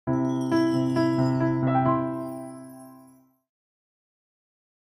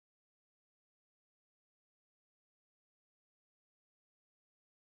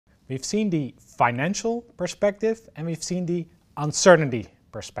We've seen the financial perspective and we've seen the uncertainty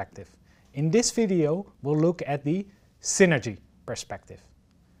perspective. In this video, we'll look at the synergy perspective.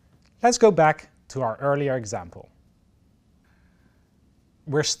 Let's go back to our earlier example.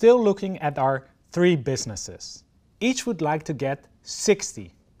 We're still looking at our 3 businesses. Each would like to get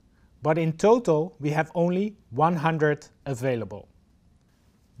 60, but in total we have only 100 available.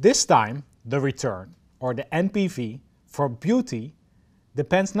 This time, the return, or the NPV, for beauty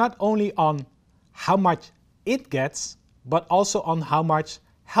depends not only on how much it gets, but also on how much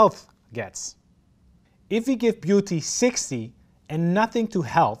health gets. If we give beauty 60 and nothing to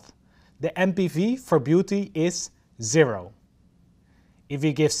health, the NPV for beauty is 0. If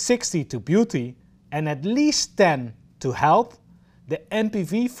we give 60 to beauty and at least 10 to health, the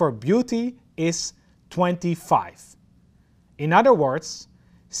NPV for beauty is 25. In other words,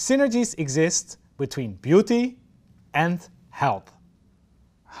 synergies exist between beauty and health.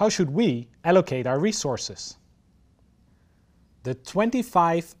 How should we allocate our resources? The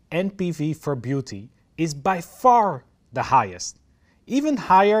 25 NPV for beauty is by far the highest, even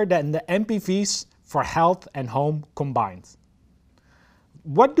higher than the NPVs for health and home combined.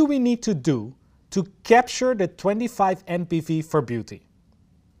 What do we need to do to capture the 25 NPV for beauty?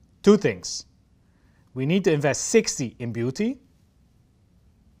 2 things. We need to invest 60 in beauty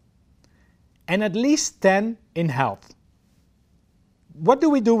and at least 10 in health. What do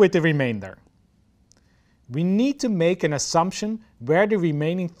we do with the remainder? We need to make an assumption where the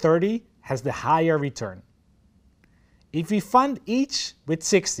remaining 30 has the higher return. If we fund each with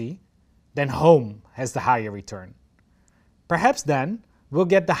 60, then home has the higher return. Perhaps then we'll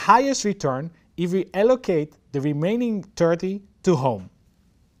get the highest return if we allocate the remaining 30 to home.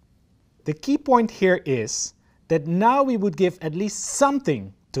 The key point here is that now we would give at least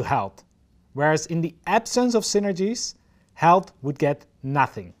something to health, whereas in the absence of synergies, health would get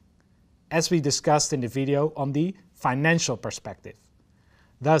nothing, as we discussed in the video on the financial perspective.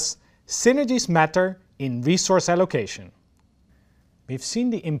 Thus, synergies matter in resource allocation. We've seen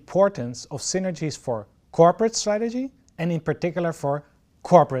the importance of synergies for corporate strategy and in particular for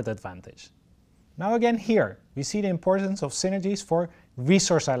corporate advantage. Now again here, we see the importance of synergies for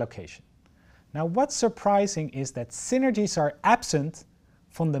resource allocation. Now what's surprising is that synergies are absent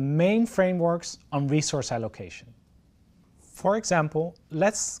from the main frameworks on resource allocation. For example,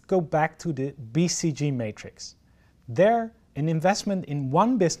 let's go back to the BCG matrix. There, an investment in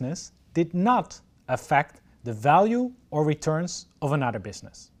one business did not affect the value or returns of another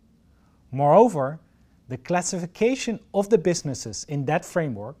business. Moreover, the classification of the businesses in that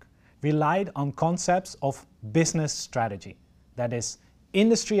framework relied on concepts of business strategy, that is,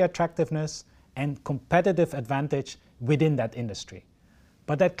 industry attractiveness and competitive advantage within that industry.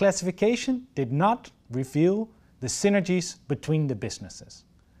 But that classification did not reveal the synergies between the businesses.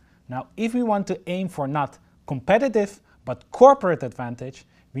 Now, if we want to aim for not competitive but corporate advantage,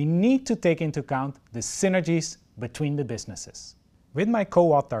 we need to take into account the synergies between the businesses. With my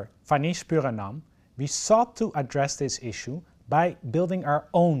co-author Vanish Puranam, we sought to address this issue by building our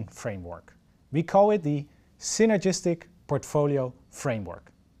own framework. We call it the Synergistic Portfolio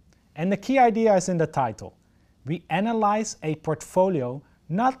Framework. And the key idea is in the title. We analyze a portfolio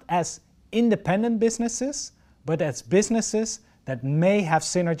not as independent businesses, but as businesses that may have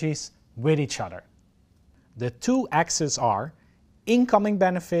synergies with each other. The 2 axes are incoming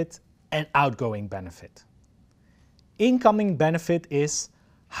benefit and outgoing benefit. Incoming benefit is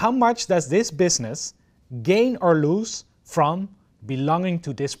how much does this business gain or lose from belonging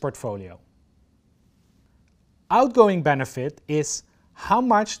to this portfolio. Outgoing benefit is how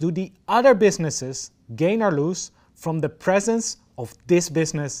much do the other businesses gain or lose from the presence of this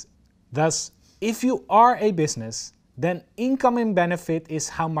business. Thus, if you are a business, then incoming benefit is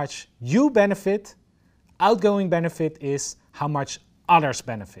how much you benefit, outgoing benefit is how much others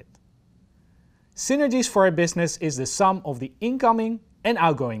benefit. Synergies for a business is the sum of the incoming and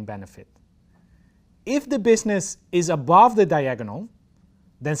outgoing benefit. If the business is above the diagonal,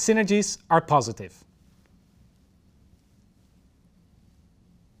 then synergies are positive.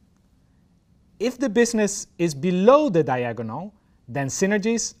 If the business is below the diagonal, then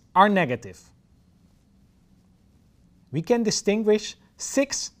synergies are negative. We can distinguish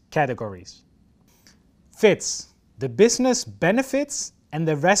 6 categories. Fits. The business benefits and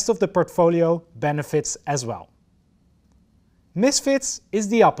the rest of the portfolio benefits as well. Misfits is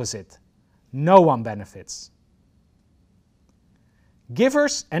the opposite. No one benefits.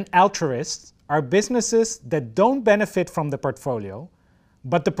 Givers and altruists are businesses that don't benefit from the portfolio,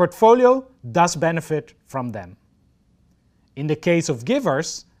 but the portfolio does benefit from them. In the case of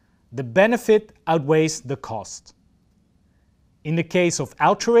givers, the benefit outweighs the cost. In the case of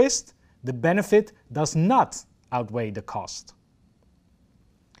altruist, the benefit does not outweigh the cost.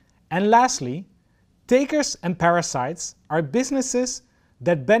 And lastly, takers and parasites are businesses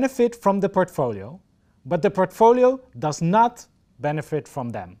that benefit from the portfolio, but the portfolio does not benefit from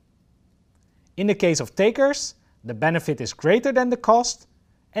them. In the case of takers, the benefit is greater than the cost,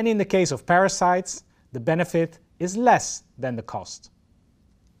 and in the case of parasites, the benefit is less than the cost.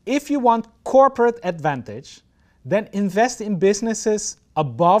 If you want corporate advantage, then invest in businesses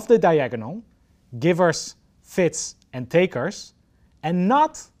above the diagonal, givers, fits, and takers, and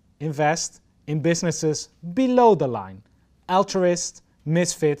not invest in businesses below the line, altruists,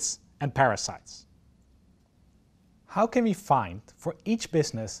 misfits, and parasites. How can we find for each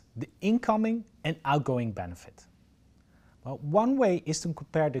business the incoming and outgoing benefit? Well, one way is to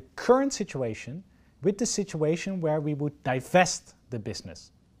compare the current situation with the situation where we would divest the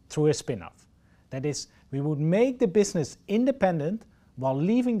business through a spin-off. That is, we would make the business independent while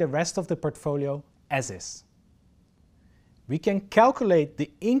leaving the rest of the portfolio as is. We can calculate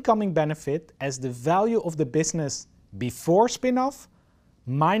the incoming benefit as the value of the business before spin-off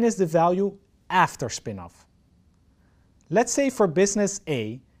minus the value after spin-off. Let's say for business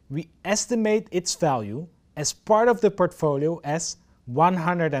A, we estimate its value as part of the portfolio as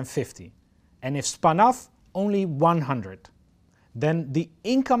 150, and if spun off, only 100. Then the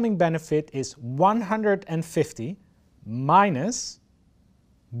incoming benefit is 150 minus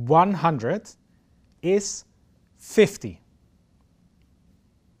 100 is 50.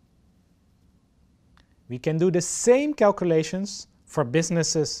 We can do the same calculations for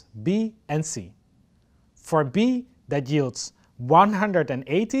businesses B and C. For B, that yields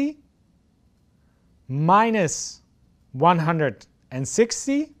 180 minus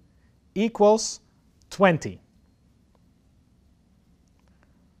 160 equals 20.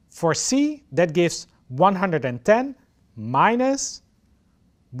 For C, that gives 110 minus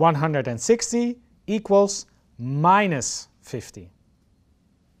 160 equals minus 50.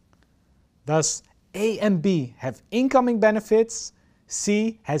 Thus, A and B have incoming benefits,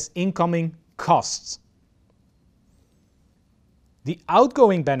 C has incoming costs. The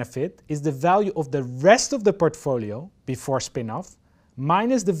outgoing benefit is the value of the rest of the portfolio before spin-off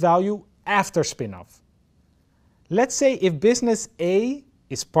minus the value after spin-off. Let's say if business A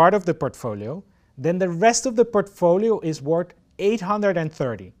is part of the portfolio, then the rest of the portfolio is worth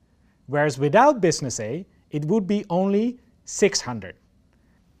 830, whereas without business A, it would be only 600.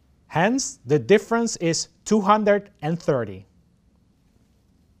 Hence, the difference is 230.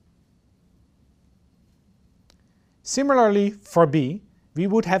 Similarly, for B, we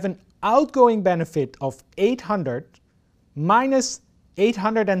would have an outgoing benefit of 800 minus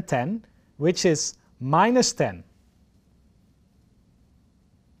 810, which is minus 10.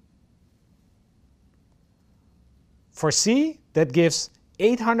 For C, that gives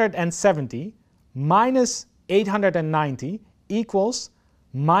 870 minus 890 equals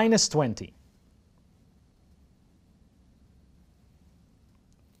minus 20.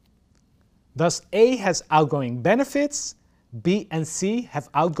 Thus, A has outgoing benefits, B and C have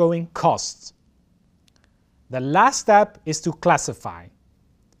outgoing costs. The last step is to classify.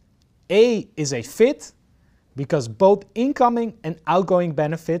 A is a fit because both incoming and outgoing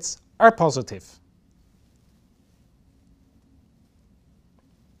benefits are positive.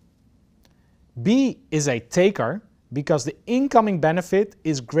 B is a taker because the incoming benefit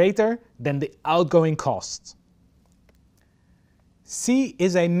is greater than the outgoing cost. C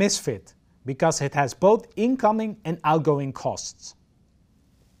is a misfit because it has both incoming and outgoing costs.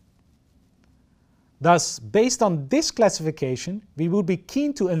 Thus, based on this classification, we would be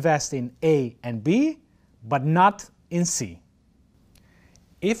keen to invest in A and B, but not in C.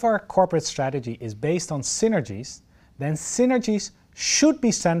 If our corporate strategy is based on synergies, then synergies should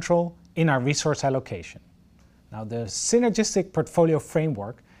be central in our resource allocation. Now, the synergistic portfolio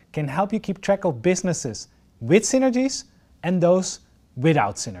framework can help you keep track of businesses with synergies and those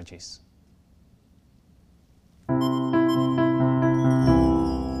without synergies.